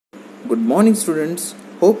Good morning students.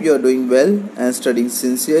 Hope you are doing well and studying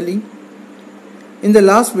sincerely. In the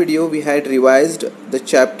last video we had revised the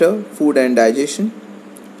chapter Food and Digestion.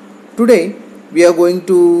 Today we are going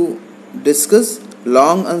to discuss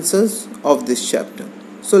long answers of this chapter.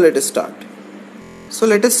 So let us start.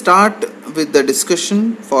 Let us start with the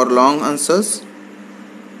discussion for long answers.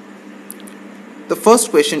 The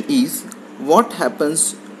first question is, what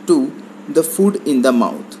happens to the food in the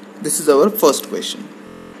mouth? This is our first question.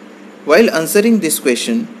 While answering this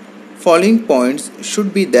question, following points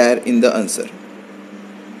should be there in the answer.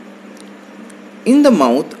 In the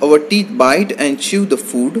mouth, our teeth bite and chew the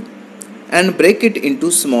food and break it into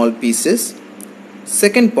small pieces.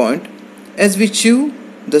 Second point, as we chew,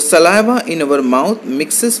 the saliva in our mouth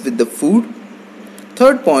mixes with the food.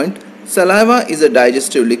 Third point, saliva is a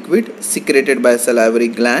digestive liquid secreted by salivary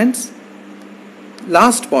glands.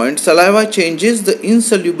 Last point, saliva changes the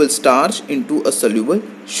insoluble starch into a soluble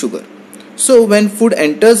sugar. So when food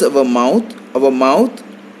enters our mouth,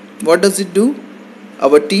 what does it do?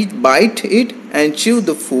 Our teeth bite it and chew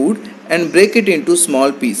the food and break it into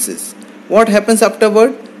small pieces. What happens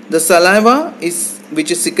afterward? The saliva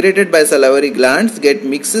which is secreted by salivary glands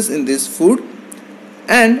mixes in this food,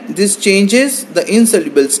 and this changes the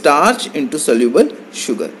insoluble starch into soluble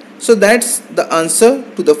sugar. So that's the answer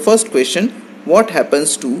to the first question. What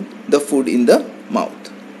happens to the food in the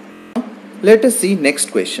mouth? Let us see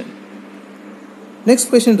next question. Next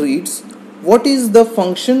question reads, what is the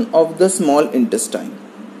function of the small intestine?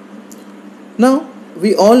 Now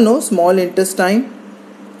we all know small intestine.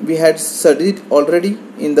 We had studied already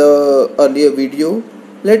in the earlier video.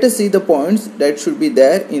 Let us see the points that should be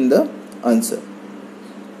there in the answer.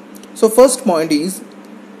 So first point is,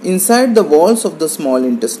 inside the walls of the small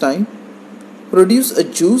intestine produce a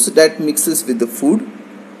juice that mixes with the food.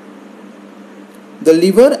 The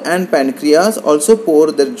liver and pancreas also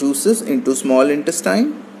pour their juices into small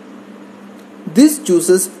intestine. These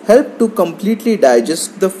juices help to completely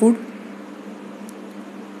digest the food.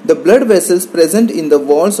 The blood vessels present in the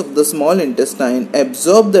walls of the small intestine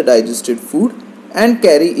absorb the digested food and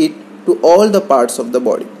carry it to all the parts of the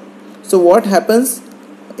body. So what happens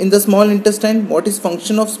in the small intestine? What is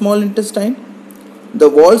function of small intestine? The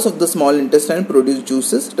walls of the small intestine produce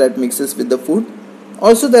juices that mixes with the food.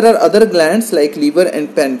 Also there are other glands like liver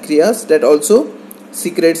and pancreas that also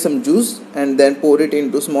secrete some juice and then pour it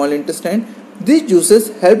into small intestine. These juices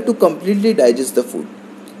help to completely digest the food.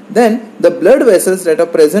 Then the blood vessels that are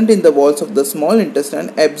present in the walls of the small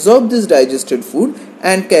intestine absorb this digested food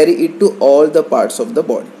and carry it to all the parts of the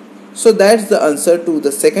body. So that's the answer to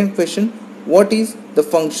the second question. What is the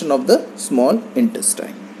function of the small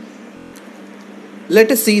intestine? Let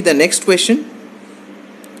us see the next question.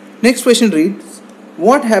 Next question reads,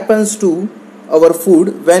 what happens to our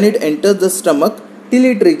food when it enters the stomach till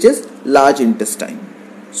it reaches large intestine?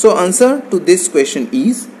 So answer to this question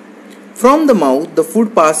is, from the mouth the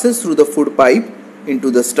food passes through the food pipe into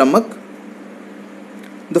the stomach.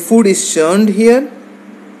 The food is churned here.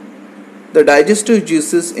 The digestive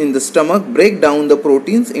juices in the stomach break down the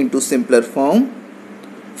proteins into simpler form.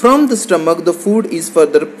 From the stomach, the food is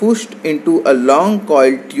further pushed into a long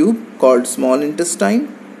coiled tube called small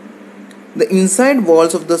intestine. The inside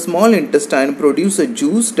walls of the small intestine produce a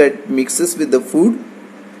juice that mixes with the food.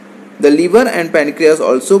 The liver and pancreas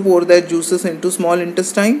also pour their juices into small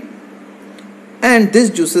intestine, and these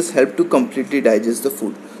juices help to completely digest the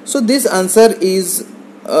food. So this answer is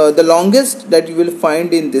the longest that you will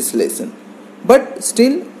find in this lesson. But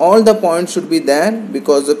still all the points should be there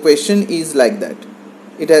because the question is like that.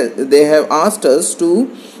 They have asked us to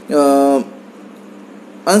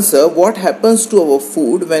answer what happens to our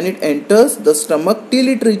food when it enters the stomach till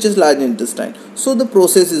it reaches large intestine. So the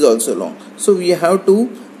process is also long. So we have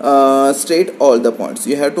to state all the points.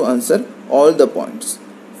 You have to answer all the points.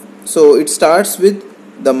 So it starts with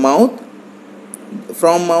the mouth.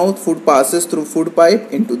 From mouth, food passes through food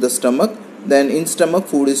pipe into the stomach. Then in stomach,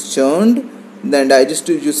 food is churned. Then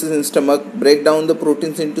digestive juices in stomach break down the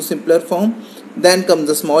proteins into simpler form. Then comes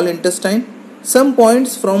the small intestine. Some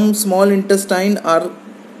points from small intestine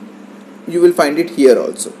you will find it here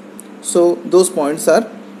also. So those points are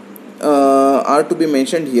to be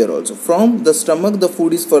mentioned here also. From the stomach, the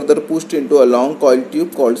food is further pushed into a long coiled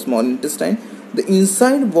tube called small intestine. The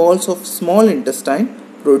inside walls of small intestine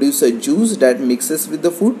produce a juice that mixes with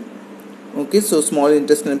the food. Okay, so small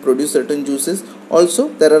intestine produce certain juices. Also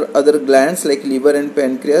there are other glands like liver and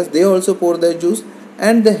pancreas. They also pour their juice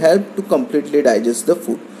and they help to completely digest the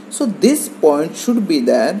food. So this point should be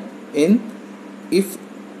there if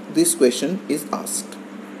this question is asked.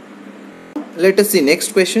 Let us see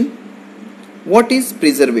next question. What is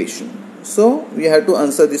preservation? So we have to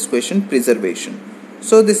answer this question, preservation.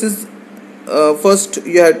 So this is first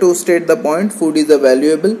you have to state the point, food is a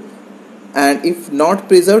valuable and if not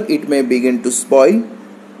preserved it may begin to spoil.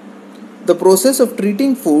 The process of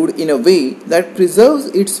treating food in a way that preserves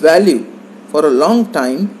its value for a long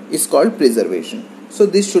time is called preservation. So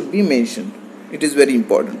this should be mentioned. It is very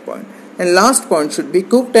important point. And last point should be,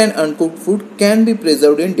 cooked and uncooked food can be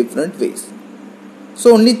preserved in different ways.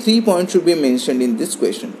 So only 3 points should be mentioned in this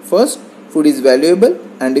question. First, food is valuable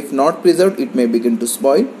and if not preserved it may begin to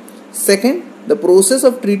spoil. Second, the process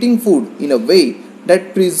of treating food in a way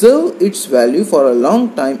that preserves its value for a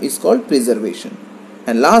long time is called preservation.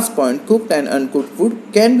 And last point, cooked and uncooked food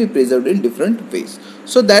can be preserved in different ways.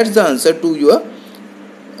 So that's the answer to your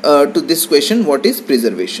to this question, what is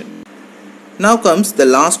preservation. Now comes the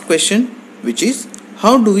last question, which is,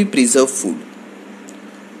 how do we preserve food?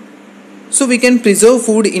 So we can preserve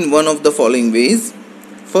food in one of the following ways.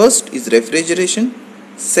 First is refrigeration,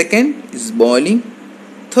 second is boiling,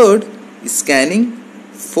 third is canning,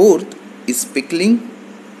 fourth is pickling,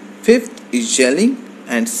 fifth is gelling,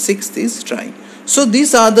 and sixth is drying. So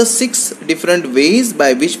these are the 6 different ways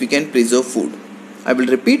by which we can preserve food. I will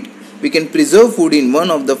repeat. We can preserve food in one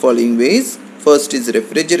of the following ways. First is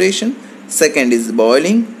refrigeration, second is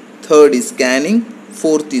boiling, third is canning,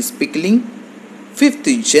 fourth is pickling, fifth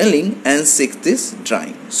is gelling, and sixth is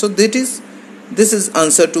drying. So this is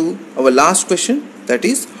answer to our last question, that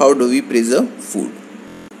is, how do we preserve food?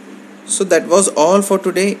 So that was all for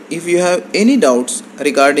today. If you have any doubts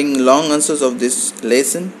regarding long answers of this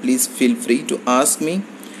lesson, please feel free to ask me.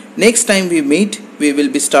 Next time we meet, we will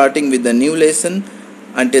be starting with the new lesson.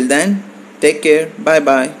 Until then, take care. Bye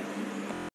bye.